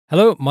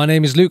Hello, my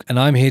name is Luke and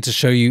I'm here to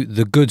show you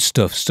the good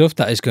stuff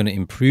that is going to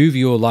improve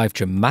your life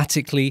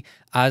dramatically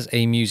as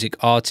a music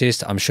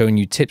artist. I'm showing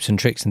you tips and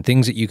tricks and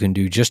things that you can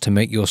do just to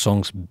make your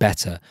songs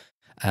better.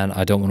 And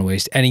I don't want to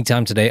waste any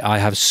time today. I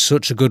have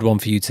such a good one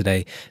for you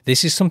today.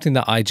 This is something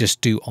that I just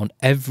do on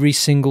every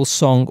single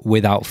song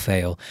without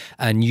fail,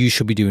 and you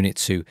should be doing it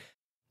too.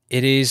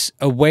 It is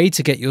a way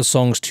to get your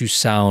songs to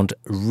sound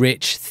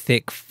rich,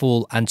 thick,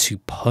 full, and to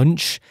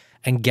punch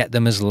and get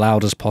them as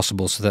loud as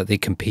possible so that they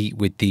compete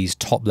with these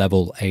top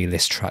level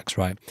A-list tracks,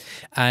 right?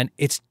 And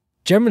it's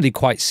generally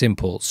quite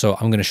simple, so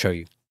I'm going to show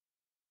you.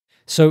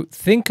 So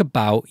think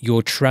about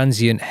your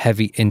transient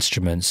heavy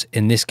instruments.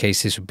 In this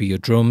case, this would be your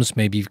drums.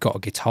 Maybe you've got a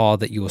guitar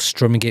that you're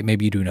strumming it.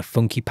 Maybe you're doing a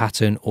funky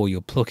pattern or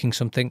you're plucking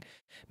something.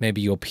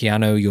 Maybe your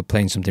piano, you're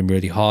playing something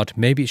really hard.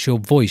 Maybe it's your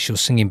voice, you're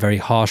singing very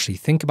harshly.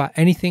 Think about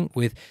anything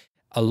with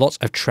a lot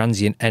of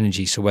transient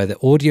energy. So where the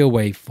audio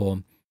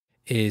waveform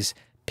is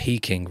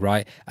peaking,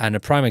 right? And a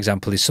prime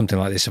example is something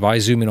like this. If I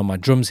zoom in on my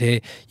drums here,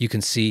 you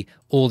can see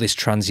all this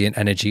transient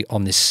energy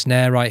on this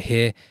snare right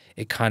here.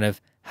 It kind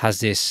of has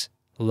this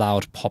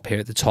loud pop here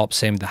at the top,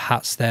 same with the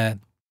hats there.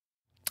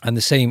 And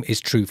the same is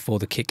true for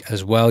the kick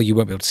as well. You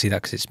won't be able to see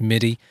that because it's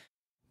MIDI.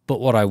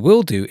 But what I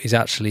will do is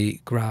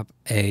actually grab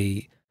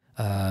an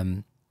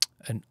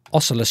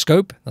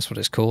oscilloscope. That's what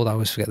it's called. I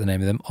always forget the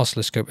name of them.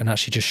 Oscilloscope, and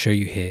actually just show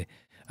you here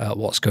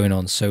what's going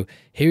on. So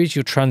here is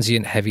your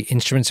transient heavy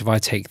instruments. If I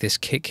take this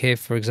kick here,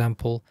 for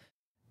example,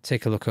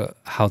 take a look at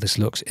how this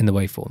looks in the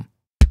waveform.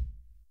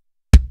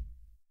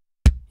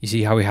 You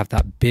see how we have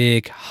that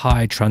big,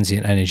 high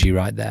transient energy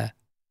right there.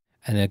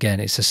 And again,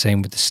 it's the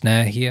same with the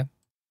snare here.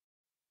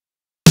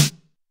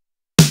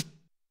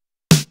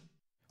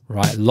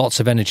 Right, lots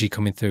of energy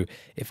coming through.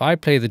 If I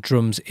play the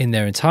drums in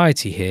their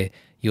entirety here,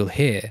 you'll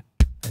hear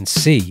and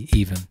see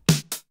even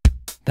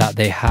that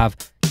they have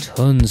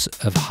tons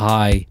of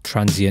high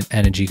transient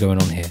energy going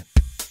on here.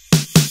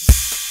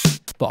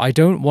 But I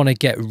don't want to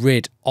get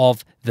rid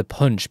of the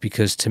punch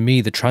because to me,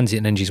 the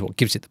transient energy is what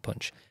gives it the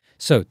punch.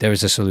 So there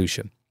is a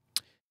solution.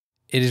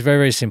 It is very,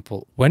 very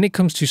simple. When it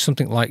comes to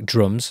something like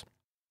drums,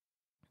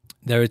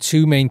 there are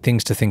two main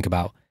things to think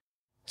about: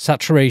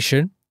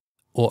 saturation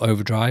or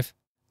overdrive,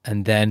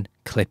 and then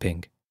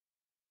clipping.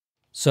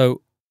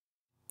 So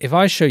if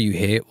I show you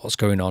here what's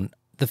going on,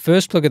 the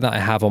first plugin that I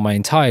have on my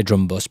entire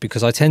drum bus,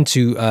 because I tend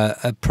to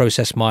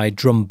process my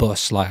drum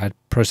bus, like I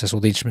process all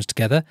the instruments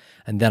together,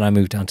 and then I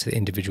move down to the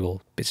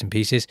individual bits and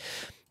pieces.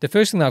 The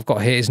first thing that I've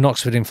got here is an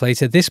Oxford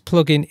inflator. This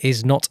plugin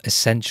is not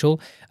essential.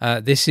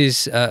 This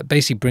is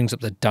basically brings up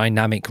the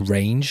dynamic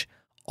range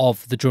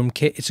of the drum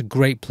kit. It's a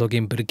great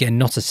plugin, but again,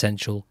 not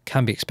essential,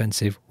 can be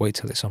expensive. Wait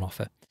till it's on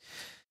offer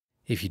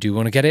if you do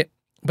want to get it.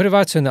 But if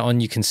I turn that on,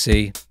 you can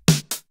see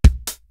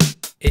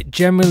it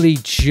generally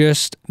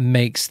just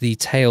makes the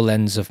tail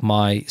ends of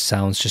my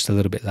sounds just a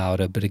little bit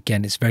louder. But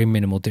again, it's very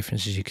minimal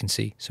difference, as you can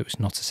see, so it's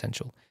not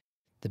essential.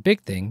 The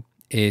big thing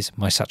is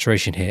my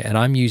saturation here, and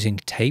I'm using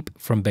tape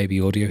from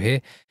Baby Audio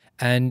here.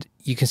 And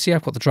you can see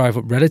I've got the drive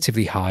up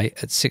relatively high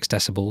at 6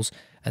 decibels,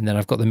 and then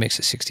I've got the mix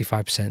at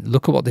 65%.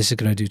 Look at what this is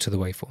going to do to the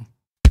waveform.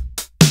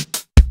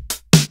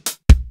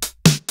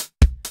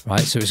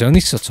 Right, so it's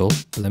only subtle,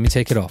 but let me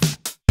take it off.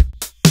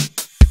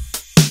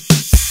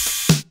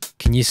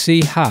 Can you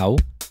see how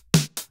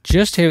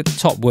just here at the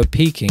top we're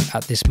peaking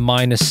at this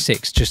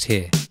 -6 just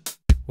here?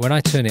 When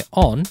I turn it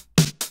on,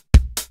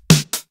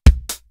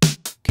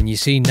 can you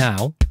see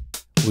now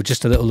we're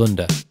just a little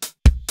under?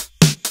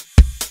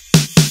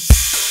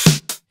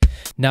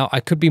 Now I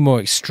could be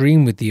more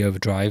extreme with the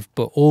overdrive,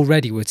 but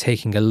already we're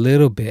taking a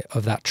little bit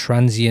of that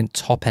transient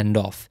top end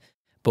off,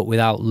 but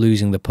without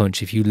losing the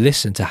punch. If you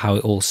listen to how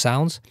it all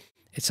sounds,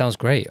 it sounds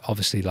great.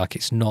 Obviously, like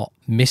it's not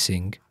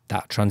missing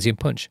that transient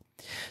punch.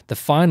 The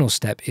final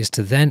step is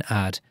to then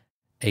add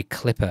a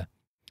clipper.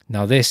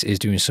 Now this is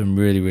doing some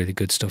really, really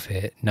good stuff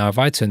here. Now if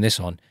I turn this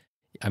on,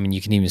 I mean,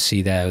 you can even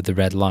see there the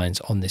red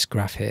lines on this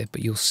graph here,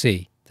 but you'll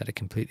see that it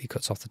completely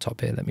cuts off the top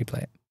here. Let me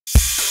play it.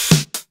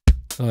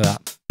 Look at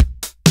that.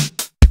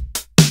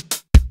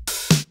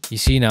 You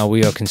see now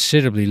we are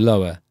considerably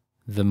lower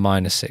than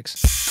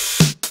 -6.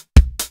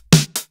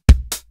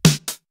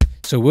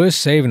 So we're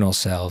saving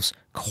ourselves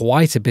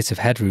quite a bit of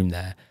headroom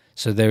there.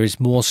 So there is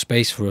more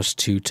space for us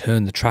to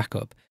turn the track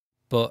up.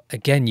 But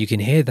again, you can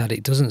hear that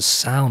it doesn't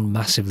sound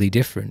massively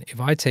different. If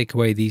I take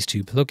away these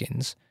two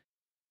plugins,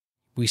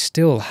 we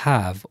still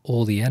have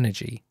all the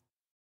energy.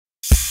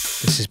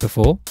 This is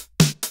before.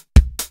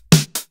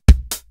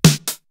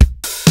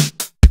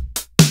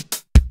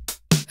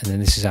 And then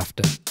this is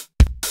after.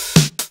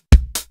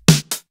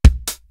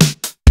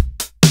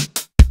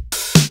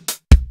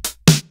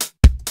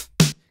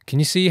 Can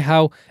you see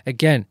how,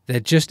 again, there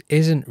just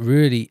isn't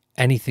really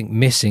anything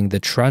missing? The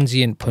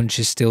transient punch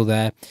is still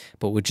there,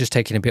 but we're just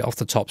taking a bit off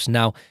the tops.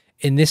 Now,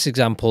 in this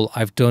example,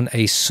 I've done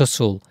a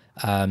subtle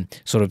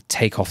sort of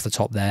take off the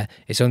top there.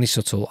 It's only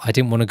subtle. I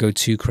didn't want to go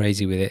too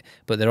crazy with it,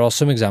 but there are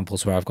some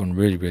examples where I've gone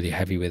really, really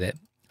heavy with it.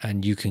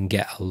 and you can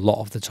get a lot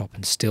off the top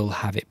and still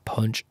have it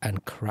punch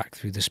and crack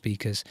through the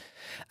speakers.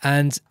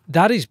 And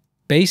that is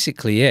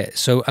basically it.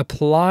 So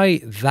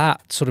apply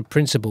that sort of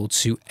principle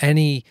to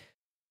any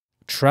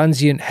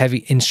transient heavy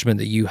instrument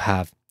that you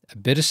have. A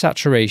bit of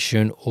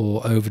saturation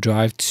or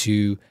overdrive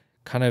to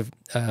kind of,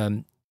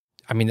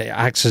 I mean, it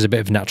acts as a bit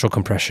of natural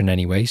compression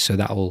anyway, so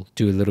that will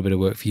do a little bit of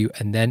work for you.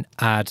 And then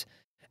add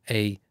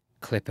a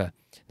clipper.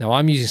 Now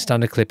I'm using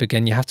standard clip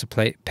again. You have to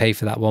pay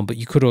for that one, but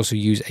you could also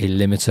use a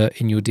limiter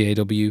in your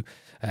DAW.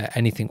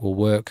 Anything will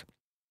work.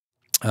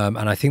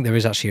 And I think there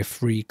is actually a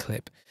free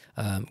clip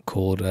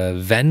called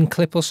Ven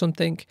clip or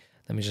something.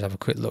 Let me just have a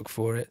quick look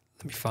for it.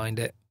 Let me find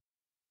it.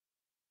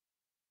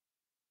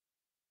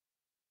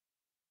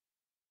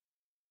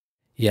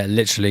 Yeah,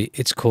 literally,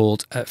 it's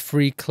called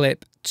Free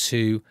Clip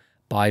 2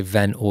 by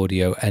Ven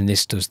Audio, and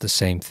this does the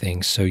same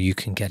thing, so you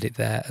can get it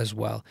there as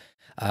well.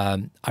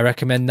 I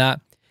recommend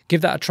that.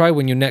 Give that a try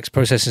when you're next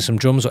processing some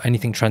drums or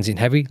anything transient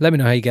heavy. Let me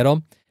know how you get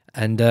on.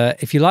 And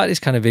if you like this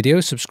kind of video,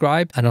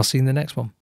 subscribe, and I'll see you in the next one.